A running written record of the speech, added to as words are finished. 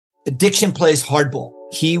Addiction plays hardball.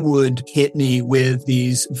 He would hit me with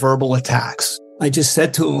these verbal attacks. I just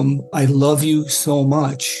said to him, I love you so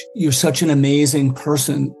much. You're such an amazing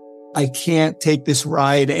person. I can't take this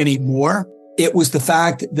ride anymore. It was the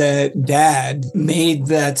fact that Dad made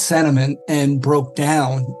that sentiment and broke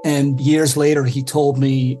down. And years later, he told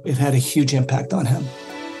me it had a huge impact on him.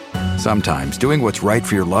 Sometimes doing what's right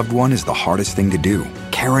for your loved one is the hardest thing to do.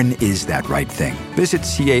 Karen is that right thing. Visit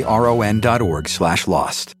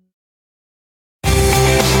caron.org/lost.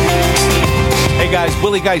 Hey guys,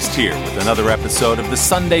 Willie Geist here with another episode of the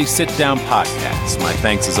Sunday Sitdown podcast. My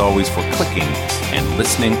thanks as always for clicking and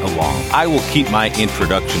listening along. I will keep my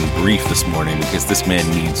introduction brief this morning because this man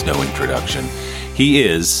needs no introduction. He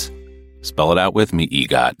is, spell it out with me,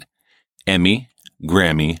 EGOT, Emmy,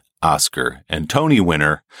 Grammy, Oscar, and Tony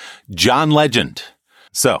winner, John Legend.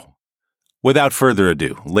 So, without further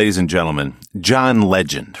ado, ladies and gentlemen, John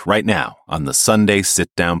Legend, right now on the Sunday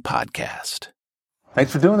Sitdown podcast.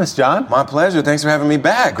 Thanks for doing this, John. My pleasure. Thanks for having me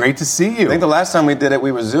back. Great to see you. I think the last time we did it,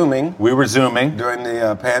 we were Zooming. During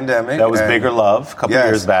the pandemic. That was Bigger Love, a couple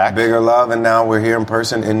years back. Bigger Love, and now we're here in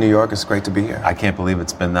person in New York. It's great to be here. I can't believe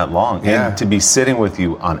it's been that long. Yeah. And to be sitting with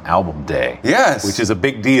you on album day. Yes. Which is a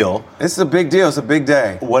big deal. It's a big deal. It's a big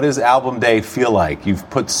day. What does album day feel like? You've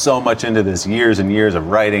put so much into this, years and years of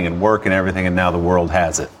writing and work and everything, and now the world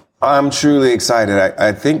has it. I'm truly excited.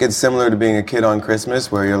 I think it's similar to being a kid on Christmas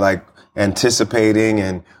where you're like anticipating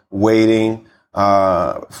and waiting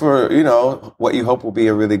for, what you hope will be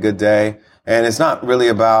a really good day. And it's not really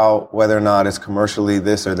about whether or not it's commercially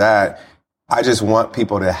this or that. I just want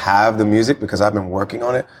people to have the music because I've been working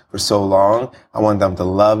on it for so long. I want them to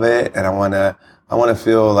love it. And I want to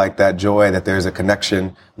feel like that joy that there's a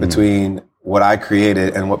connection between what I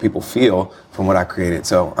created and what people feel from what I created.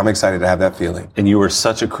 So I'm excited to have that feeling. And you were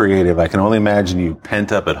such a creative. I can only imagine you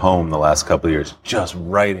pent up at home the last couple of years, just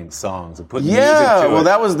writing songs and putting music to it. Well,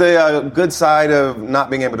 that was the good side of not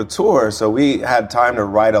being able to tour. So we had time to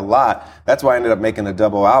write a lot. That's why I ended up making a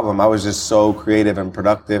double album. I was just so creative and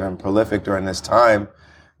productive and prolific during this time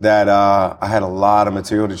that I had a lot of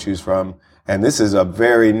material to choose from. And this is a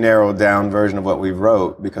very narrowed down version of what we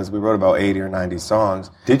wrote because we wrote about 80 or 90 songs.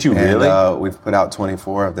 Did you really? We've put out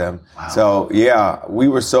 24 of them. Wow. So, yeah, we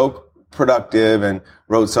were so productive and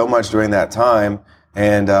wrote so much during that time.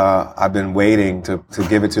 And I've been waiting to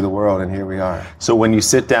give it to the world, and here we are. So when you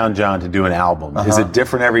sit down, John, to do an album, is it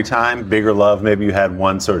different every time? Bigger Love, maybe you had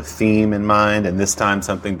one sort of theme in mind, and this time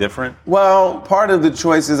something different? Well, part of the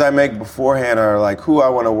choices I make beforehand are like who I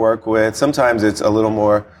want to work with. Sometimes it's a little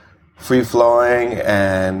more free-flowing,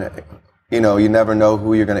 and, you never know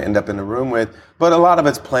who you're going to end up in the room with. But a lot of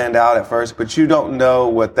it's planned out at first, but you don't know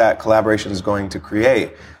what that collaboration is going to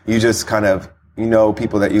create. You just kind of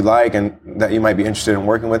people that you like and that you might be interested in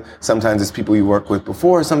working with. Sometimes it's people you worked with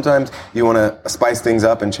before. Sometimes you want to spice things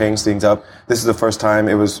up and change things up. This is the first time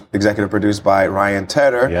it was executive produced by Ryan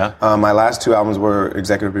Tedder. Yeah. My last two albums were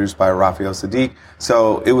executive produced by Raphael Sadiq.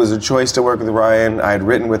 So it was a choice to work with Ryan. I had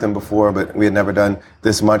written with him before, but we had never done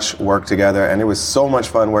this much work together. And it was so much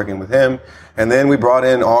fun working with him. And then we brought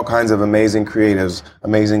in all kinds of amazing creatives,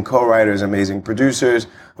 amazing co-writers, amazing producers,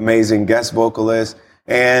 amazing guest vocalists.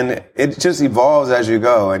 And it just evolves as you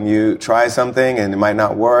go, and you try something and it might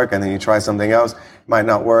not work, and then you try something else, it might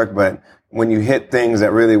not work, but when you hit things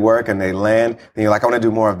that really work and they land, then you're like, I want to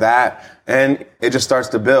do more of that, and it just starts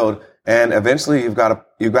to build, and eventually you've got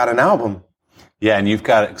an album. Yeah, and you've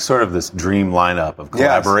got sort of this dream lineup of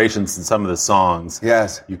collaborations in some of the songs.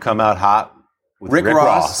 Yes. You come out hot with Rick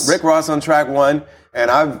Ross. Rick Ross on track one, and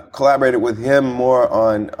I've collaborated with him more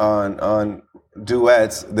on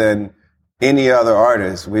duets than any other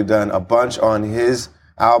artist. We've done a bunch on his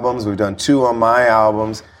albums. We've done 2 on my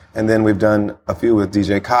albums. And then we've done a few with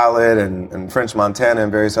DJ Khaled and French Montana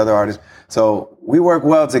and various other artists. So we work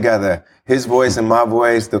well together. His voice and my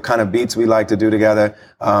voice, the kind of beats we like to do together,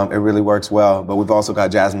 it really works well. But we've also got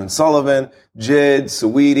Jasmine Sullivan, Jid,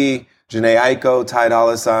 Saweetie, Jhené Aiko, Ty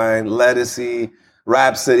Dolla $ign, Ledisi,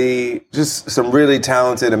 Rhapsody, just some really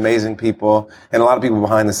talented, amazing people, and a lot of people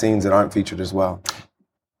behind the scenes that aren't featured as well.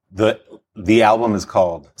 The album is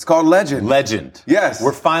called? It's called Legend. Legend. Yes.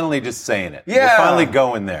 We're finally just saying it. Yeah. We're finally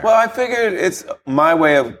going there. Well, I figured it's my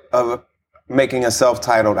way of making a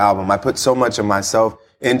self-titled album. I put so much of myself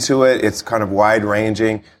into it. It's kind of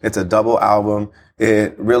wide-ranging. It's a double album.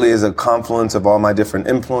 It really is a confluence of all my different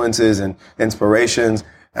influences and inspirations.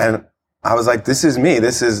 And I was like, this is me.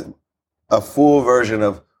 This is a full version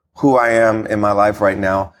of who I am in my life right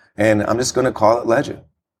now. And I'm just going to call it Legend.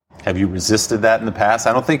 Have you resisted that in the past?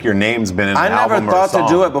 I don't think your name's been in an album or a song. I never thought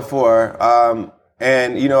to do it before.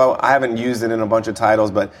 And, I haven't used it in a bunch of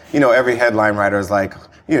titles, but, every headline writer is like,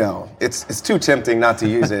 it's too tempting not to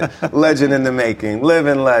use it. Legend in the making,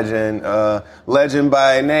 living legend, legend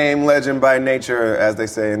by name, legend by nature, as they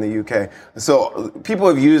say in the UK. So people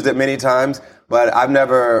have used it many times, but I've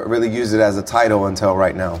never really used it as a title until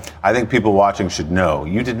right now. I think people watching should know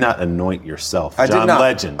you did not anoint yourself I John did not.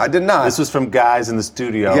 Legend. I did not. This was from guys in the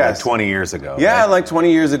studio Yes. like 20 years ago. Yeah, right? like 20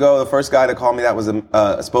 years ago, the first guy to call me that was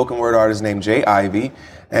a spoken word artist named Jay Ivey.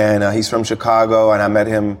 And he's from Chicago, and I met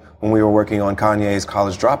him when we were working on Kanye's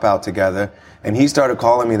College Dropout together. And he started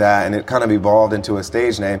calling me that, and it kind of evolved into a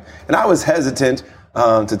stage name. And I was hesitant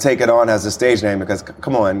to take it on as a stage name because,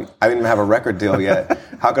 come on, I didn't even have a record deal yet.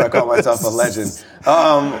 How could I call myself a legend?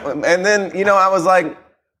 And then, I was like,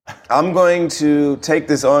 I'm going to take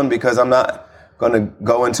this on because I'm not going to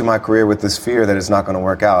go into my career with this fear that it's not going to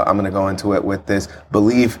work out. I'm going to go into it with this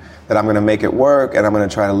belief that I'm going to make it work, and I'm going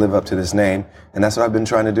to try to live up to this name. And that's what I've been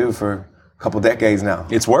trying to do for a couple decades now.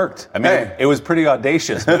 It's worked. I mean, it was pretty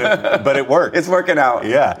audacious, but it worked. It's working out.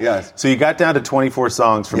 Yeah. Yes. So you got down to 24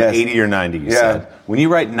 songs from 80 or 90, you said. When you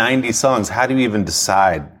write 90 songs, how do you even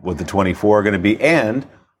decide what the 24 are going to be? And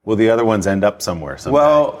will the other ones end up somewhere someday?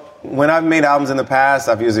 Well, when I've made albums in the past,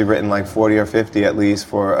 I've usually written like 40 or 50 at least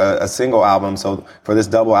for a single album. So for this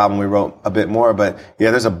double album, we wrote a bit more. But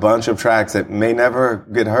yeah, there's a bunch of tracks that may never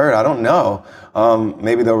get heard. I don't know.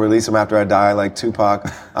 Maybe they'll release them after I die, like Tupac.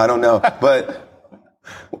 I don't know. But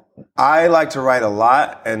I like to write a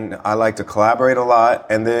lot, and I like to collaborate a lot.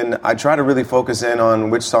 And then I try to really focus in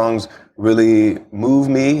on which songs really move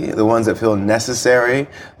me, the ones that feel necessary,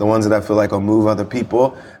 the ones that I feel like will move other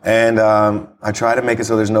people. And I try to make it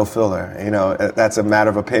so there's no filler. That's a matter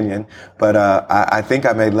of opinion. But I think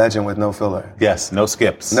I made Legend with no filler. Yes, no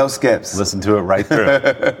skips. No skips. Listen to it right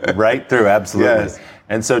through. Right through, absolutely. Yes.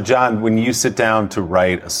 And so, John, when you sit down to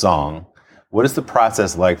write a song, what is the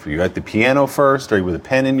process like for you? At the piano first? Or are you with a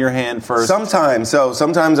pen in your hand first? Sometimes. So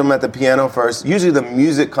sometimes I'm at the piano first. Usually the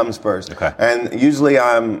music comes first. Okay. And usually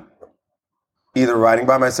I'm either writing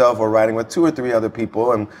by myself or writing with 2 or 3 other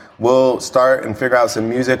people, and we'll start and figure out some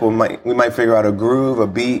music. We might figure out a groove, a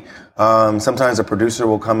beat. Sometimes a producer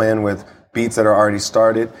will come in with beats that are already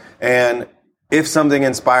started. And if something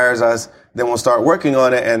inspires us, then we'll start working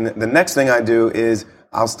on it. And the next thing I do is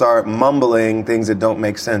I'll start mumbling things that don't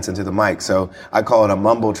make sense into the mic. So I call it a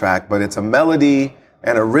mumble track, but it's a melody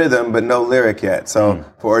and a rhythm, but no lyric yet. So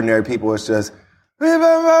for ordinary people, it's just, so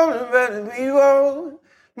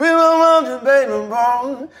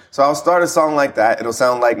I'll start a song like that. It'll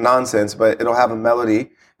sound like nonsense, but it'll have a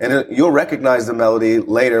melody, and you'll recognize the melody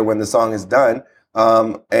later when the song is done.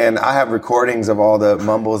 And I have recordings of all the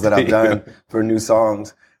mumbles that I've done for new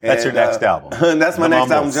songs. That's your next album. That's my next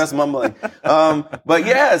album, just mumbling. But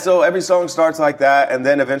yeah, so every song starts like that, and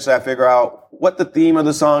then eventually I figure out what the theme of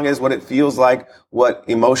the song is, what it feels like, what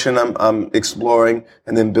emotion I'm exploring,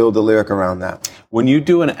 and then build the lyric around that. When you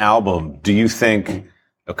do an album, do you think,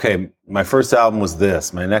 okay, my first album was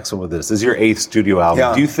this, my next one was this is your 8th studio album.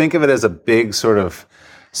 Yeah. Do you think of it as a big sort of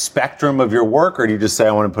spectrum of your work, or do you just say,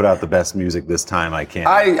 I want to put out the best music this time I can?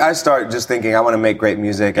 I start just thinking I want to make great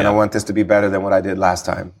music, and I want this to be better than what I did last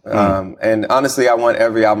time. And honestly, I want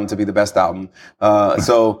every album to be the best album.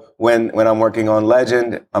 So when I'm working on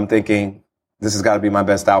Legend, I'm thinking this has got to be my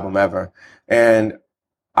best album ever. And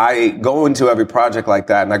I go into every project like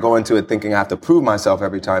that, and I go into it thinking I have to prove myself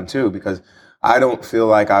every time too, because I don't feel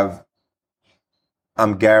like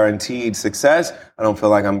I'm guaranteed success. I don't feel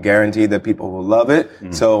like I'm guaranteed that people will love it.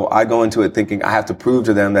 So I go into it thinking I have to prove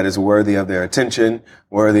to them that it's worthy of their attention,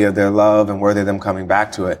 worthy of their love, and worthy of them coming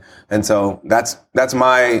back to it. And so that's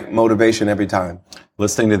my motivation every time.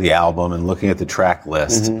 Listening to the album and looking at the track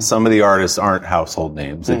list, some of the artists aren't household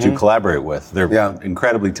names that you collaborate with. They're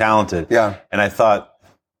incredibly talented. Yeah. And I thought,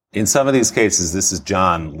 in some of these cases, this is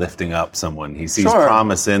John lifting up someone. He sees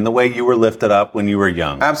promise in the way you were lifted up when you were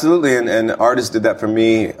young. Absolutely. And artists did that for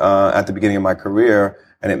me at the beginning of my career,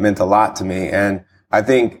 and it meant a lot to me. And I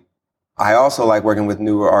think I also like working with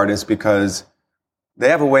newer artists because they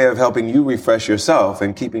have a way of helping you refresh yourself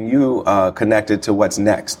and keeping you connected to what's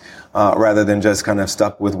next, rather than just kind of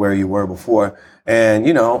stuck with where you were before. And,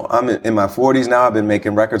 I'm in my 40s now. I've been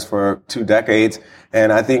making records for 2 decades.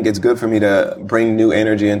 And I think it's good for me to bring new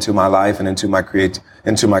energy into my life and into my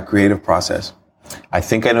creative process. I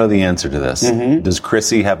think I know the answer to this. Does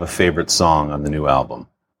Chrissy have a favorite song on the new album?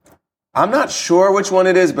 I'm not sure which one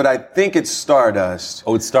it is, but I think it's Stardust.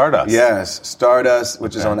 Oh, it's Stardust. Yes, Stardust,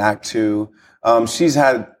 which is on Act 2. She's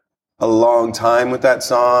had a long time with that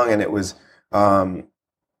song, and it was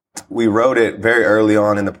we wrote it very early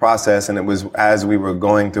on in the process, and it was as we were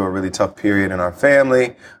going through a really tough period in our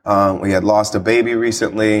family. We had lost a baby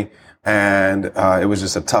recently, and it was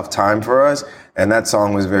just a tough time for us. And that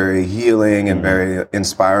song was very healing and very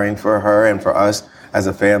inspiring for her and for us as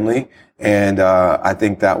a family. And I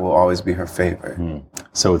think that will always be her favorite.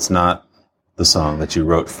 So it's not the song that you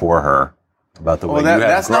wrote for her about the way you have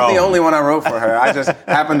that's grown. not the only one I wrote for her. I just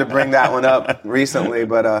happened to bring that one up recently,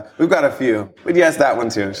 but we've got a few. But yes, that one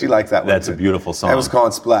too. She likes that one. That's too. a beautiful song. It was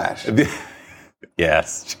called Splash.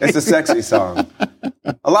 Yes. It's a sexy song.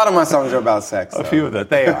 A lot of my songs are about sex. A few of them.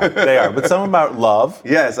 They are. But some about love.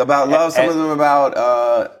 Yes, about love. Some of them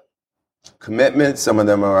about commitment. Some of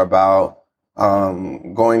them are about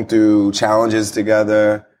going through challenges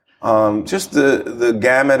together. Just the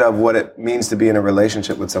gamut of what it means to be in a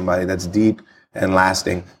relationship with somebody that's deep and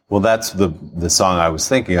lasting. Well, that's the song I was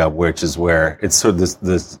thinking of, which is where it's sort of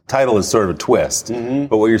this title is sort of a twist.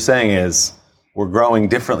 But what you're saying is we're growing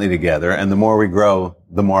differently together, and the more we grow,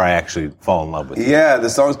 the more I actually fall in love with you. Yeah, the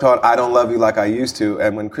song's called I Don't Love You Like I Used To.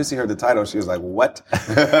 And when Chrissy heard the title, she was like, what?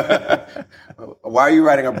 Why are you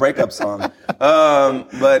writing a breakup song?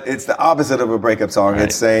 But it's the opposite of a breakup song. Right.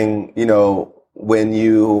 It's saying, when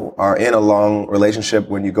you are in a long relationship,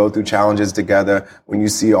 when you go through challenges together, when you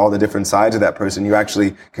see all the different sides of that person, you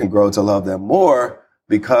actually can grow to love them more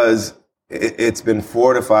because it's been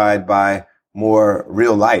fortified by more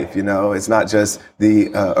real life. It's not just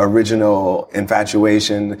the original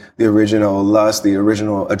infatuation, the original lust, the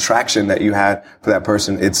original attraction that you had for that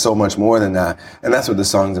person. It's so much more than that. And that's what the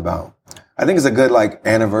song's about. I think it's a good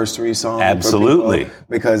anniversary song. Absolutely.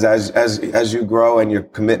 Because as you grow and your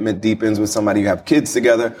commitment deepens with somebody, you have kids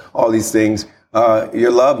together, all these things,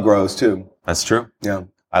 your love grows too. That's true. Yeah.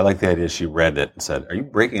 I like the idea she read it and said, are you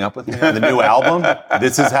breaking up with me on the new album?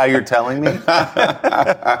 This is how you're telling me?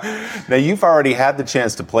 Now, you've already had the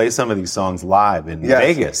chance to play some of these songs live in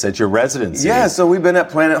Vegas at your residency. Yeah, so we've been at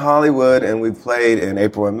Planet Hollywood, and we've played in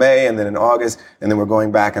April and May, and then in August, and then we're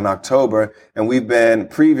going back in October, and we've been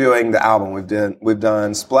previewing the album. We've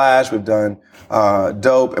done Splash, we've done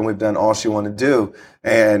Dope, and we've done All She Wanna Do,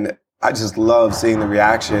 and I just love seeing the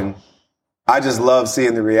reaction.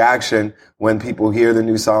 When people hear the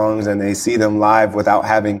new songs and they see them live without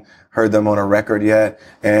having heard them on a record yet.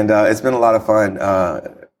 And it's been a lot of fun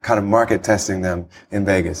kind of market testing them in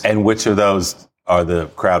Vegas. And which of those are the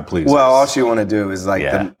crowd pleasers? Well, All She Wanna Do is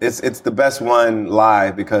it's the best one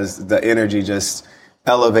live because the energy just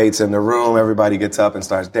elevates in the room. Everybody gets up and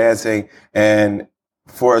starts dancing. And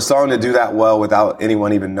for a song to do that well without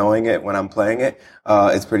anyone even knowing it when I'm playing it,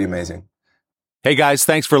 it's pretty amazing. Hey guys,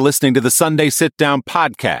 thanks for listening to the Sunday Sit Down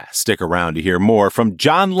podcast. Stick around to hear more from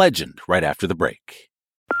John Legend right after the break.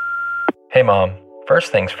 Hey Mom,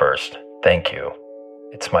 first things first, thank you.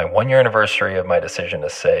 It's my 1-year anniversary of my decision to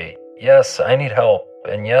say, yes, I need help,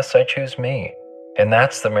 and yes, I choose me. And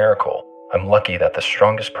that's the miracle. I'm lucky that the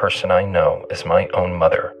strongest person I know is my own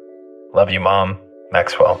mother. Love you, Mom.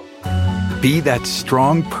 Maxwell. Be that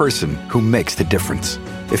strong person who makes the difference.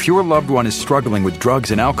 If your loved one is struggling with drugs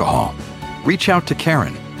and alcohol, reach out to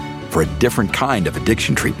Karen for a different kind of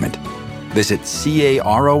addiction treatment. Visit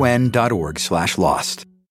caron.org/lost.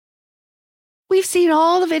 We've seen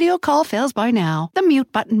all the video call fails by now. The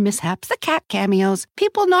mute button mishaps, the cat cameos,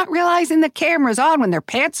 people not realizing the camera's on when their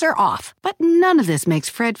pants are off. But none of this makes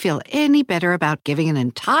Fred feel any better about giving an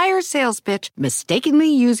entire sales pitch, mistakenly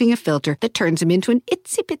using a filter that turns him into an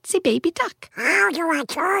itsy-bitsy baby duck. How do I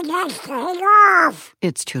turn that thing off?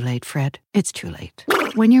 It's too late, Fred. It's too late.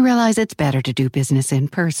 When you realize it's better to do business in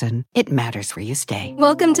person, it matters where you stay.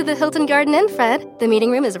 Welcome to the Hilton Garden Inn, Fred. The meeting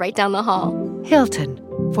room is right down the hall. Hilton,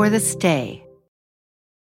 for the stay.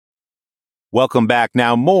 Welcome back.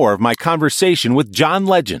 Now more of my conversation with John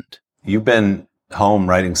Legend. You've been home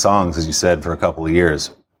writing songs, as you said, for a couple of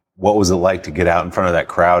years. What was it like to get out in front of that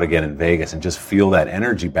crowd again in Vegas and just feel that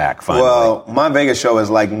energy back finally? Well, my Vegas show is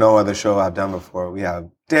like no other show I've done before. We have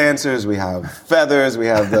dancers, we have feathers, we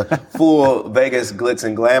have the full Vegas glitz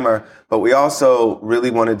and glamour, but we also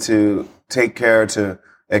really wanted to take care to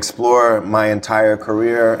explore my entire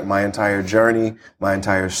career, my entire journey, my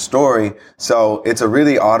entire story. So it's a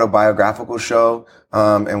really autobiographical show,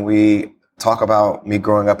 and we talk about me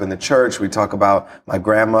growing up in the church. We talk about my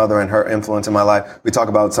grandmother and her influence in my life. We talk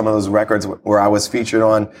about some of those records where I was featured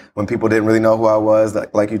on when people didn't really know who I was,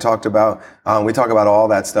 like you talked about. We talk about all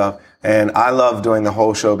that stuff. And I love doing the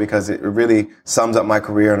whole show because it really sums up my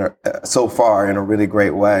career so far in a really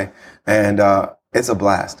great way. And it's a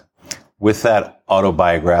blast. With that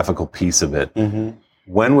autobiographical piece of it,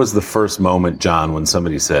 when was the first moment, John, when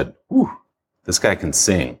somebody said, "Ooh, this guy can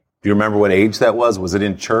sing"? Do you remember what age that was? Was it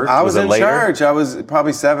in church? I was in later? church. I was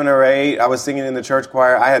probably 7 or 8. I was singing in the church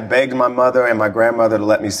choir. I had begged my mother and my grandmother to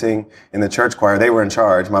let me sing in the church choir. They were in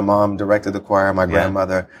charge. My mom directed the choir. My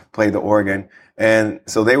grandmother played the organ. And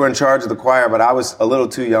so they were in charge of the choir, but I was a little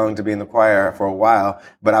too young to be in the choir for a while.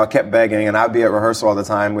 But I kept begging, and I'd be at rehearsal all the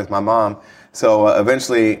time with my mom. So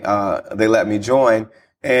eventually they let me join.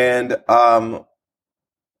 And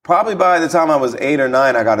probably by the time I was 8 or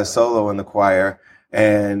 9, I got a solo in the choir.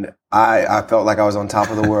 And I felt like I was on top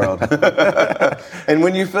of the world. And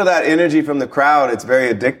when you feel that energy from the crowd, it's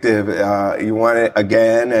very addictive. You want it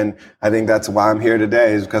again. And I think that's why I'm here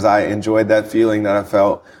today, is because I enjoyed that feeling that I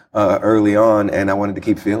felt early on, and I wanted to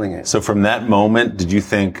keep feeling it. So from that moment, did you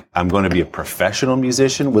think, I'm going to be a professional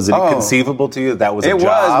musician? Was it conceivable to you that was a job? It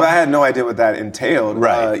was, but I had no idea what that entailed.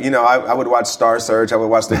 Right. I would watch Star Search. I would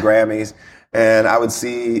watch the Grammys, and I would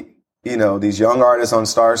see these young artists on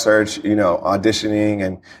Star Search,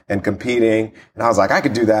 auditioning and competing. And I was like, I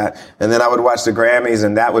could do that. And then I would watch the Grammys,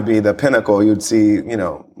 and that would be the pinnacle. You'd see,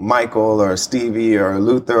 Michael or Stevie or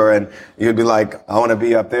Luther, and you'd be like, I want to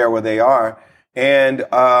be up there where they are. And,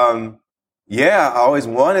 I always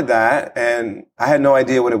wanted that. And I had no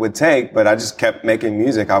idea what it would take, but I just kept making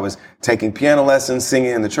music. I was taking piano lessons,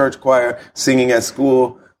 singing in the church choir, singing at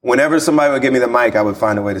school. Whenever somebody would give me the mic, I would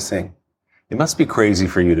find a way to sing. It must be crazy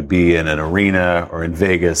for you to be in an arena or in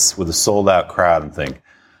Vegas with a sold-out crowd and think,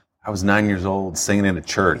 I was 9 years old singing in a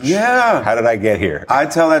church. Yeah. How did I get here? I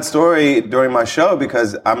tell that story during my show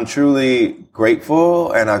because I'm truly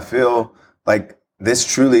grateful, and I feel like this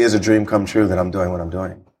truly is a dream come true that I'm doing what I'm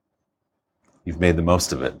doing. You've made the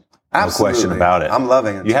most of it. Absolutely. No question about it. I'm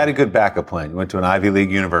loving it. You had a good backup plan. You went to an Ivy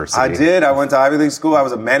League university. I did. I went to Ivy League school. I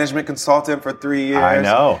was a management consultant for 3 years. I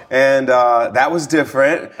know. And that was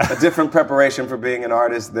different, a different preparation for being an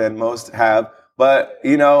artist than most have. But,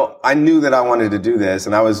 I knew that I wanted to do this.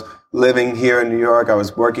 And I was living here in New York. I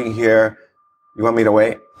was working here. You want me to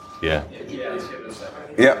wait? Yeah.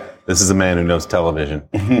 Yeah. This is a man who knows television.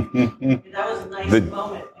 That was a nice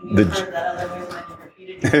moment when you heard that other voice and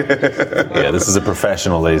repeated it. Yeah, this is a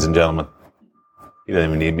professional, ladies and gentlemen. He doesn't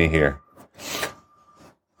even need me here.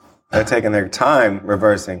 They're taking their time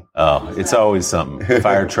reversing. Oh, it's always something.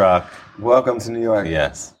 Fire truck. Welcome to New York.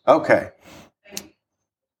 Yes. Okay.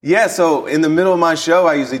 Yeah, so in the middle of my show,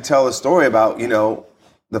 I usually tell a story about,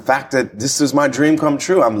 the fact that this is my dream come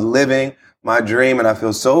true. I'm living my dream, and I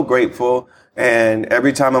feel so grateful. And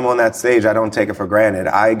every time I'm on that stage, I don't take it for granted.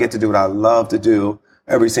 I get to do what I love to do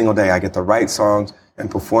every single day. I get to write songs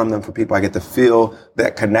and perform them for people. I get to feel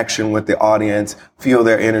that connection with the audience, feel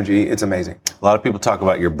their energy. It's amazing. A lot of people talk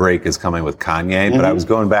about your break is coming with Kanye, but I was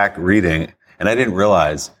going back reading, and I didn't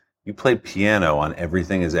realize you played piano on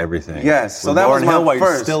Everything is Everything. Yes. So with that Lauryn was my Hill while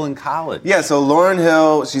first. you're still in college. Yeah, so Lauryn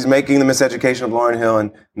Hill, she's making the Miseducation of Lauryn Hill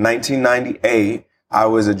in 1998. I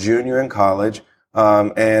was a junior in college,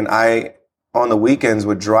 and I, on the weekends,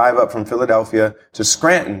 would drive up from Philadelphia to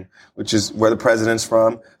Scranton, which is where the president's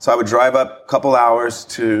from. So I would drive up a couple hours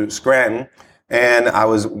to Scranton, and I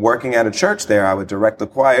was working at a church there. I would direct the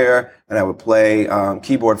choir, and I would play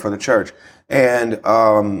keyboard for the church. And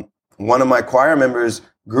one of my choir members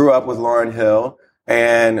grew up with Lauryn Hill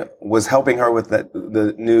and was helping her with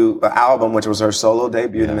the new album, which was her solo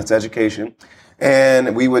debut, The Miseducation.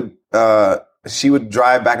 And we would she would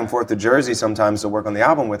drive back and forth to Jersey sometimes to work on the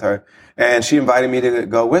album with her. And she invited me to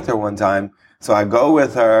go with her one time. So I go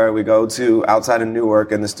with her. We go to outside of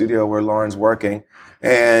Newark in the studio where Lauren's working.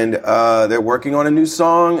 And they're working on a new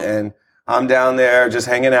song. And I'm down there just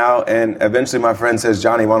hanging out. And eventually my friend says,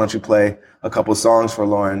 Johnny, why don't you play a couple songs for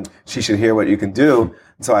Lauren? She should hear what you can do.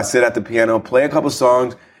 So I sit at the piano, play a couple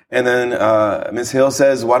songs. And then Ms. Hill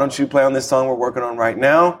says, why don't you play on this song we're working on right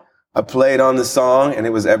now? I played on the song, and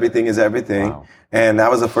it was Everything is Everything. Wow. And that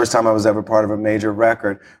was the first time I was ever part of a major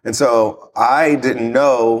record. And so I didn't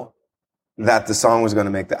know that the song was going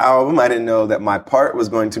to make the album. I didn't know that my part was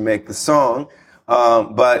going to make the song.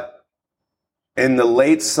 But in the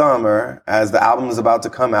late summer, as the album was about to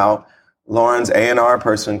come out, Lauren's A&R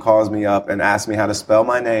person calls me up and asks me how to spell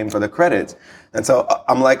my name for the credits. And so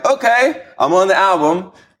I'm like, okay, I'm on the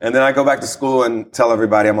album. And then I go back to school and tell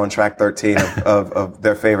everybody I'm on track 13 of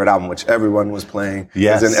their favorite album, which everyone was playing.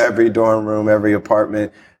 Yes. It was in every dorm room, every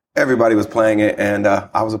apartment. Everybody was playing it, and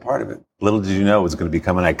I was a part of it. Little did you know it was going to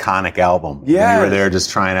become an iconic album. Yeah. You were there just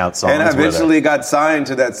trying out songs. And I eventually got signed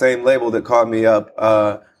to that same label that called me up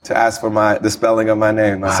to ask for the spelling of my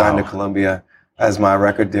name. I signed to Columbia as my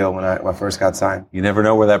record deal when I first got signed. You never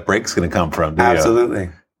know where that break's going to come from, do you? Absolutely.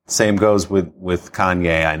 Same goes with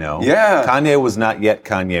Kanye, I know. Yeah. Kanye was not yet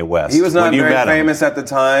Kanye West. He was not when you very met famous at the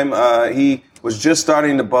time. He was just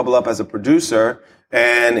starting to bubble up as a producer.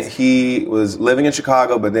 And he was living in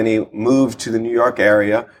Chicago, but then he moved to the New York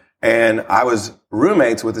area. And I was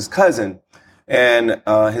roommates with his cousin. And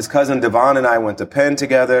his cousin Devon and I went to Penn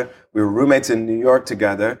together. We were roommates in New York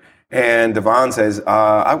together. And Devon says,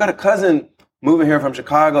 I've got a cousin moving here from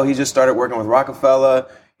Chicago. He just started working with Rockefeller.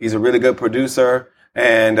 He's a really good producer.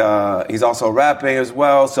 And he's also rapping as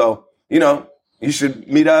well. So, you should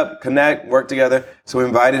meet up, connect, work together. So we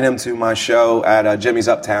invited him to my show at Jimmy's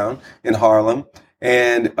Uptown in Harlem.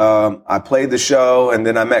 And I played the show, and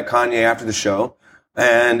then I met Kanye after the show.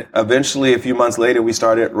 And eventually, a few months later, we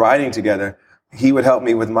started writing together. He would help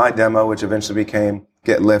me with my demo, which eventually became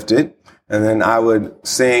Get Lifted. And then I would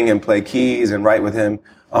sing and play keys and write with him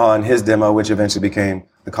on his demo, which eventually became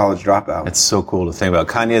The College Dropout. It's so cool to think about.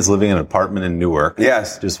 Kanye's living in an apartment in Newark.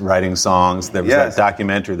 Yes. Just writing songs. There was that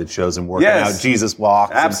documentary that shows him working out Jesus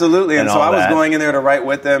Walks. Absolutely. And so I was going in there to write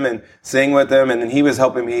with him and sing with him. And then he was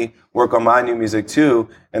helping me work on my new music too.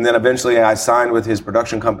 And then eventually I signed with his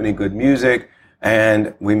production company, Good Music.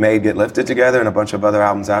 And we made Get Lifted together and a bunch of other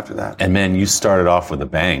albums after that. And man, you started off with a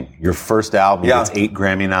bang. Your first album gets 8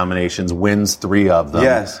 Grammy nominations, wins 3 of them.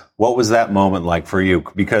 Yes. What was that moment like for you?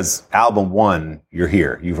 Because album 1, you're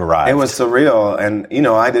here. You've arrived. It was surreal. And,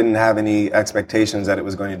 I didn't have any expectations that it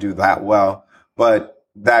was going to do that well. But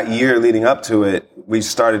that year leading up to it, we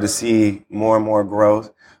started to see more and more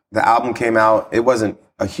growth. The album came out. It wasn't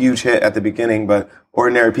a huge hit at the beginning, but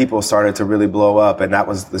Ordinary People started to really blow up, and that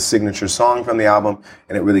was the signature song from the album,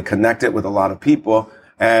 and it really connected with a lot of people.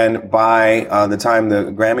 And by the time the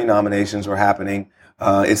Grammy nominations were happening,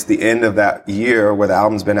 it's the end of that year where the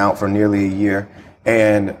album's been out for nearly a year.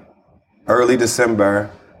 And early December,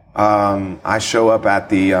 I show up at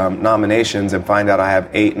the nominations and find out I have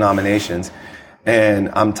 8 nominations.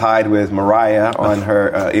 And I'm tied with Mariah on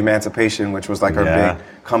her Emancipation, which was like her big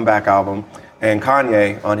comeback album, and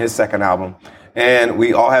Kanye on his second album. And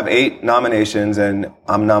we all have 8 nominations, and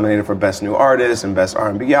I'm nominated for Best New Artist and Best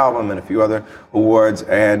R&B Album and a few other awards.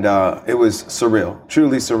 And it was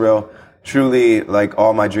surreal, truly like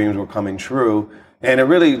all my dreams were coming true. And it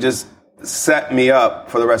really just set me up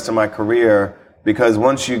for the rest of my career, because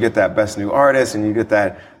once you get that Best New Artist and you get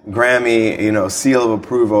that Grammy, seal of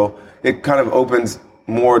approval, it kind of opens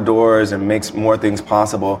more doors and makes more things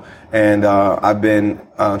possible. And I've been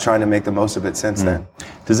trying to make the most of it since then.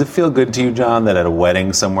 Does it feel good to you, John, that at a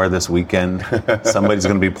wedding somewhere this weekend, somebody's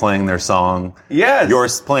going to be playing their song? Yes. You're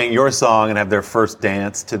playing your song and have their first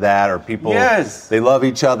dance to that, or people, they love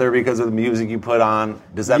each other because of the music you put on.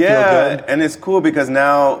 Does that feel good? Yeah, and it's cool because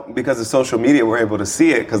now, because of social media, we're able to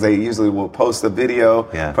see it, because they usually will post a video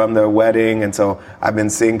from their wedding. And so I've been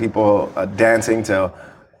seeing people dancing to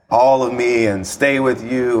All of Me and Stay With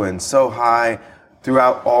You and So High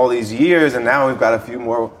throughout all these years, and now we've got a few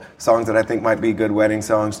more songs that I think might be good wedding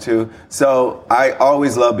songs too. So I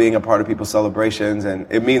always love being a part of people's celebrations, and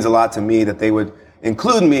it means a lot to me that they would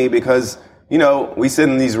include me, because we sit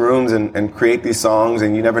in these rooms and create these songs,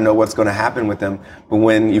 and you never know what's going to happen with them. But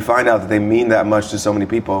when you find out that they mean that much to so many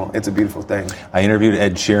people, it's a beautiful thing. I interviewed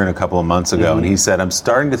Ed Sheeran a couple of months ago, and he said, I'm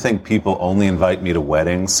starting to think people only invite me to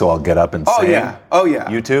weddings, so I'll get up and sing. Oh, yeah.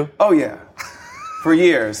 You too? Oh, yeah. For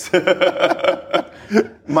years.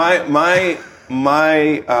 My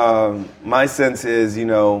sense is,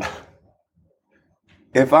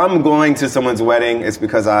 if I'm going to someone's wedding, it's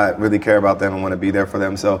because I really care about them and want to be there for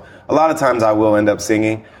them. So a lot of times I will end up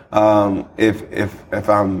singing if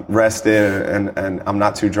I'm rested and I'm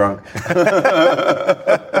not too drunk.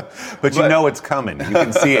 But you know it's coming. You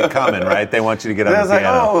can see it coming, right? They want you to get on the piano.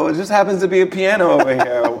 I was like, it just happens to be a piano over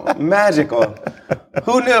here. Magical.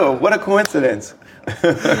 Who knew? What a coincidence.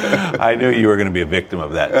 I knew you were going to be a victim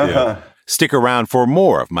of that, too. Stick around for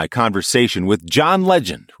more of my conversation with John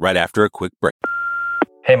Legend right after a quick break.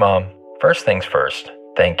 Hey, Mom. First things first,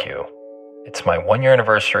 thank you. It's my 1-year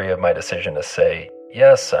anniversary of my decision to say,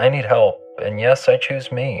 yes, I need help, and yes, I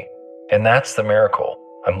choose me. And that's the miracle.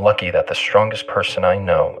 I'm lucky that the strongest person I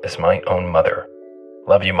know is my own mother.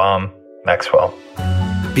 Love you, Mom. Maxwell.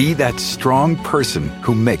 Be that strong person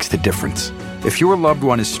who makes the difference. If your loved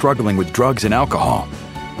one is struggling with drugs and alcohol,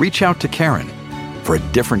 reach out to Karen for a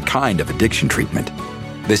different kind of addiction treatment.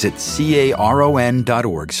 Visit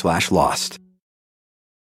caron.org/lost.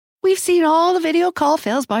 We've seen all the video call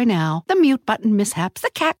fails by now. The mute button mishaps,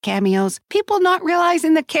 the cat cameos, people not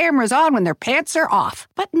realizing the camera's on when their pants are off.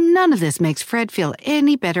 But none of this makes Fred feel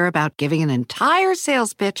any better about giving an entire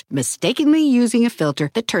sales pitch, mistakenly using a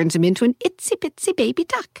filter that turns him into an itsy-bitsy baby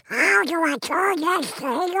duck. How do I turn this thing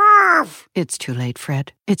off? It's too late,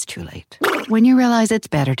 Fred. It's too late. When you realize it's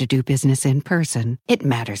better to do business in person, it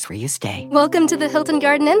matters where you stay. Welcome to the Hilton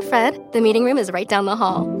Garden Inn, Fred. The meeting room is right down the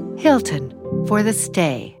hall. Hilton. for the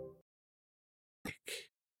stay.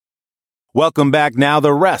 Welcome back now,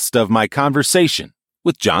 the rest of my conversation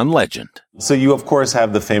with John Legend. So you, of course,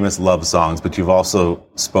 have the famous love songs, but you've also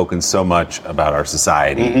spoken so much about our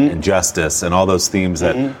society and justice and all those themes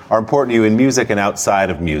that are important to you in music and outside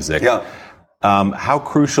of music. Yeah. How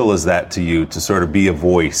crucial is that to you to sort of be a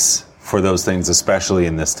voice for those things, especially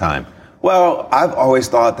in this time? Well, I've always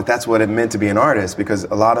thought that that's what it meant to be an artist, because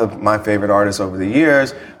a lot of my favorite artists over the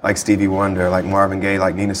years, like Stevie Wonder, like Marvin Gaye,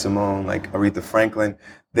 like Nina Simone, like Aretha Franklin,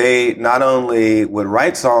 they not only would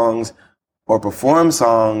write songs or perform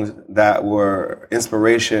songs that were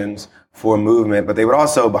inspirations for movement, but they would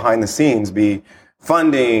also, behind the scenes, be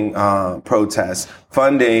funding protests,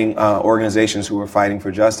 funding organizations who were fighting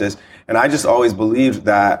for justice. And I just always believed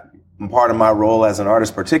that part of my role as an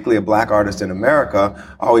artist, particularly a black artist in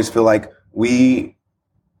America, I always feel like we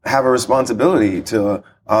have a responsibility to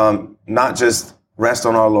not just rest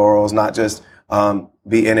on our laurels, not just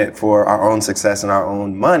be in it for our own success and our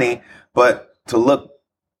own money, but to look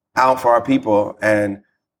out for our people and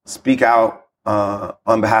speak out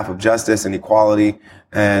on behalf of justice and equality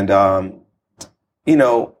and,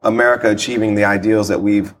 America achieving the ideals that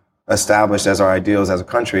we've established as our ideals as a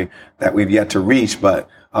country that we've yet to reach. But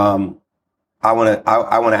I want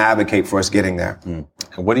to advocate for us getting there. And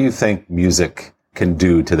what do you think music can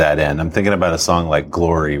do to that end? I'm thinking about a song like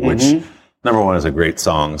Glory, which number one is a great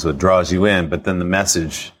song, so it draws you in, but then the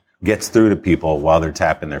message gets through to people while they're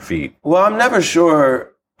tapping their feet. Well, I'm never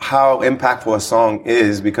sure how impactful a song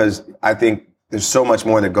is, because I think there's so much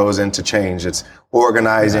more that goes into change. It's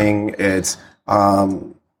organizing, it's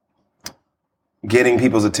getting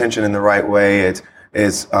people's attention in the right way,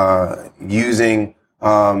 it's using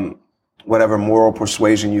whatever moral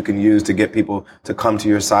persuasion you can use to get people to come to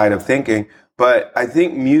your side of thinking. But I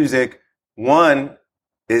think music, one,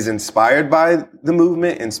 is inspired by the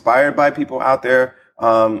movement, inspired by people out there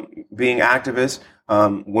being activists.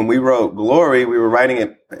 When we wrote Glory, we were writing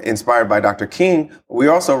it inspired by Dr. King. But we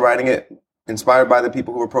were also writing it inspired by the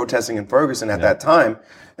people who were protesting in Ferguson at that time.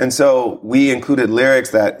 And so we included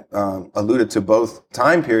lyrics that alluded to both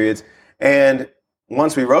time periods. And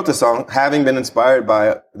once we wrote the song, having been inspired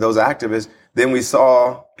by those activists, then we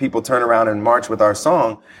saw people turn around and march with our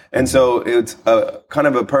song. And so it's a kind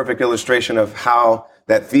of a perfect illustration of how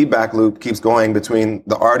that feedback loop keeps going between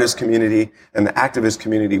the artist community and the activist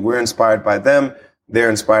community. We're inspired by them, they're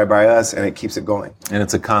inspired by us, and it keeps it going. And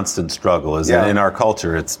it's a constant struggle, isn't it? In our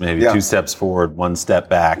culture, it's maybe 2 steps forward, 1 step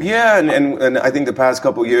back. Yeah, and I think the past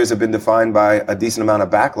couple of years have been defined by a decent amount of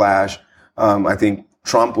backlash. I think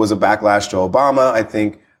Trump was a backlash to Obama. I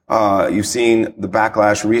think you've seen the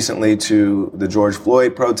backlash recently to the George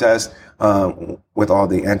Floyd protest with all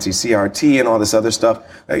the anti-CRT and all this other stuff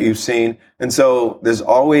that you've seen. And so there's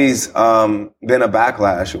always been a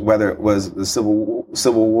backlash, whether it was the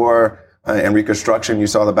Civil War and Reconstruction. You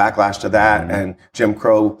saw the backlash to that, and Jim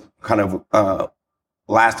Crow kind of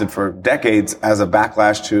lasted for decades as a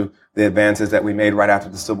backlash to the advances that we made right after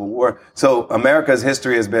the Civil War. So America's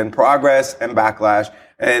history has been progress and backlash.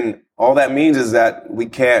 And all that means is that we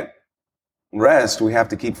can't rest. We have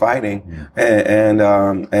to keep fighting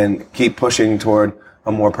and keep pushing toward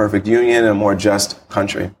a more perfect union and a more just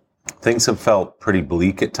country. Things have felt pretty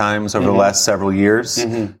bleak at times over the last several years.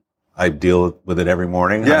 I deal with it every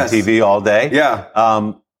morning on TV all day.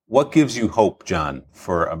 Yeah. What gives you hope, John,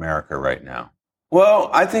 for America right now? Well,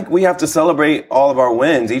 I think we have to celebrate all of our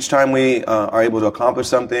wins. Each time we are able to accomplish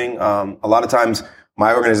something, a lot of times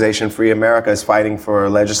my organization, Free America, is fighting for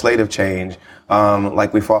legislative change,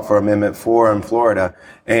 like we fought for Amendment 4 in Florida.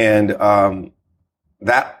 And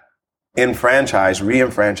that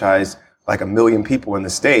re-enfranchised like 1 million people in the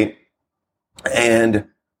state. And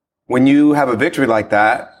when you have a victory like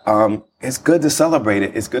that, it's good to celebrate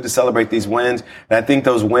it. It's good to celebrate these wins. And I think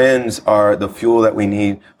those wins are the fuel that we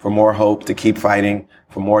need for more hope, to keep fighting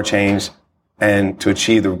for more change and to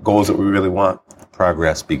achieve the goals that we really want.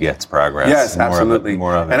 Progress begets progress. Yes, absolutely.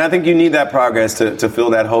 More of it. And I think you need that progress to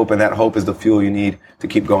feel that hope, and that hope is the fuel you need to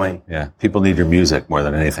keep going. Yeah, people need your music more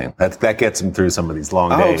than anything. That gets them through some of these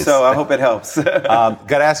long days. I hope so. I hope it helps. Got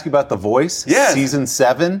to ask you about The Voice. Yes. Season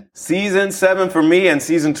 7. Season 7 for me and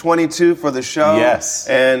season 22 for the show. Yes.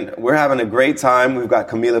 And we're having a great time. We've got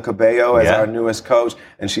Camila Cabello as our newest coach,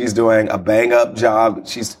 and she's doing a bang-up job.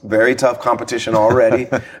 She's very tough competition already.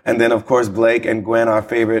 And then, of course, Blake and Gwen, our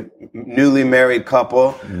favorite newly married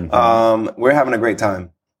couple. We're having a great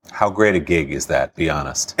time. How great a gig is that? Be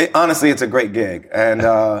honest. Honestly, it's a great gig. And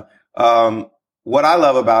what I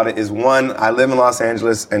love about it is, one, I live in Los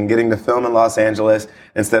Angeles, and getting to film in Los Angeles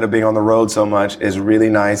instead of being on the road so much is really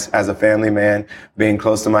nice as a family man. Being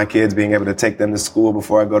close to my kids, being able to take them to school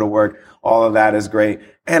before I go to work, all of that is great.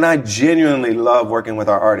 And I genuinely love working with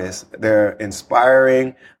our artists. They're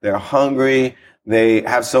inspiring, they're hungry, they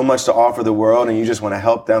have so much to offer the world, and you just want to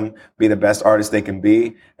help them be the best artists they can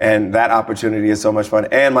be. And that opportunity is so much fun.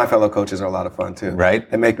 And my fellow coaches are a lot of fun too. Right.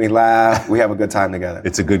 They make me laugh. We have a good time together.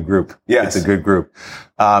 It's a good group. Yes. It's a good group.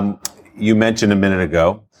 You mentioned a minute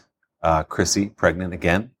ago, Chrissy, pregnant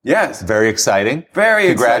again. Yes. Very exciting. Very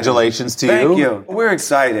exciting. Congratulations to you. Thank you. We're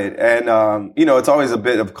excited. And, it's always a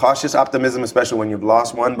bit of cautious optimism, especially when you've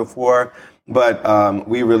lost one before. But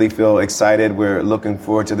we really feel excited. We're looking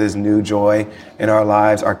forward to this new joy in our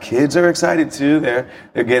lives. Our kids are excited too. They're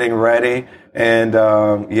getting ready. And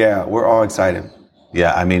we're all excited.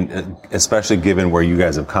 Yeah, I mean, especially given where you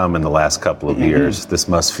guys have come in the last couple of years, this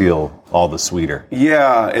must feel all the sweeter.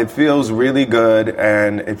 Yeah, it feels really good,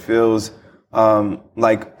 and it feels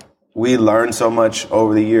like we learned so much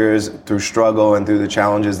over the years through struggle and through the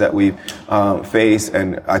challenges that we've faced,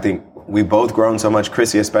 and I think we've both grown so much.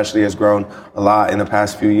 Chrissy especially has grown a lot in the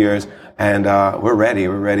past few years. And we're ready.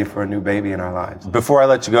 We're ready for a new baby in our lives. Before I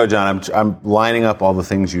let you go, John, I'm lining up all the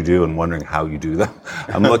things you do and wondering how you do them.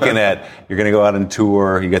 I'm looking at, you're going to go out on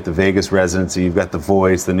tour, you got the Vegas residency, you've got The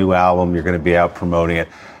Voice, the new album, you're going to be out promoting it.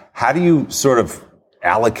 How do you sort of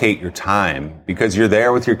allocate your time? Because you're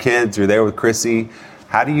there with your kids, you're there with Chrissy.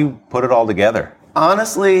 How do you put it all together?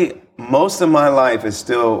 Honestly, most of my life is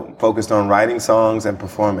still focused on writing songs and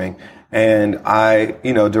performing. And I,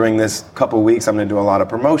 during this couple of weeks, I'm going to do a lot of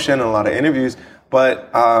promotion and a lot of interviews. But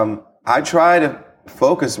I try to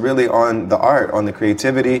focus really on the art, on the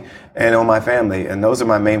creativity, and on my family. And those are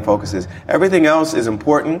my main focuses. Everything else is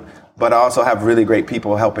important, but I also have really great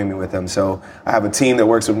people helping me with them. So I have a team that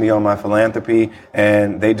works with me on my philanthropy,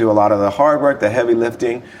 and they do a lot of the hard work, the heavy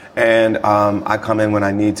lifting, and I come in when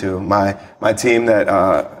I need to. My team that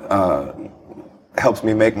helps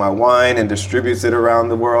me make my wine and distributes it around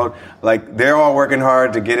the world. Like, they're all working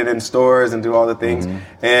hard to get it in stores and do all the things.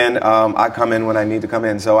 And I come in when I need to come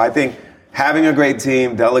in. So I think having a great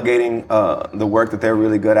team, delegating the work that they're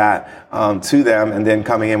really good at to them, and then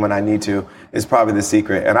coming in when I need to is probably the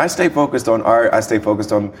secret. And I stay focused on art. I stay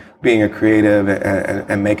focused on being a creative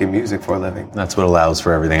and making music for a living. That's what allows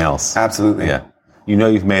for everything else. Absolutely. Yeah. You know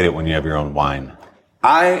you've made it when you have your own wine.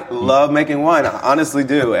 I love making wine. I honestly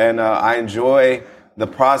do. And I enjoy the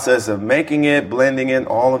process of making it, blending it,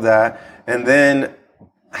 all of that. And then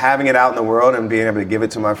having it out in the world and being able to give it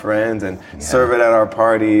to my friends and serve it at our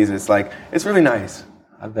parties. It's really nice.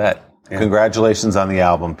 I bet. Yeah. Congratulations on the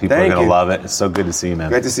album. People are going to love it. It's so good to see you, man.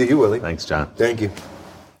 Great to see you, Willie. Thanks, John. Thank you.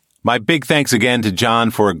 My big thanks again to John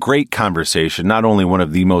for a great conversation. Not only one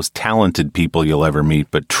of the most talented people you'll ever meet,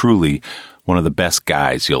 but truly one of the best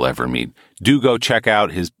guys you'll ever meet. Do go check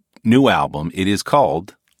out his new album. It is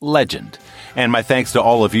called Legend. And my thanks to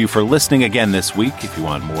all of you for listening again this week. If you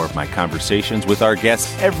want more of my conversations with our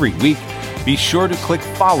guests every week, be sure to click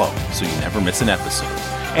follow so you never miss an episode.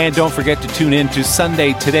 And don't forget to tune in to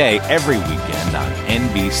Sunday Today every weekend on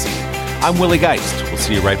NBC. I'm Willie Geist. We'll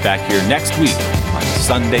see you right back here next week on the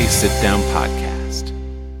Sunday Sitdown Podcast.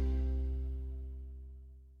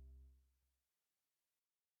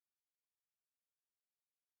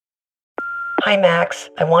 Hi, Max.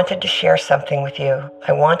 I wanted to share something with you.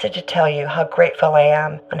 I wanted to tell you how grateful I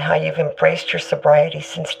am and how you've embraced your sobriety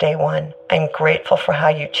since day one. I'm grateful for how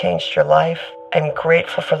you changed your life. I'm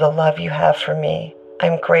grateful for the love you have for me.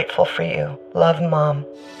 I'm grateful for you. Love, Mom.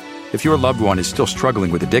 If your loved one is still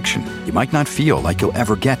struggling with addiction, you might not feel like you'll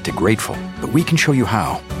ever get to grateful, but we can show you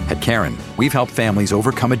how. At Caron, we've helped families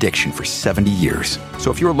overcome addiction for 70 years.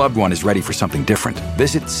 So if your loved one is ready for something different,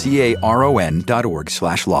 visit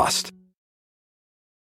caron.org/lost.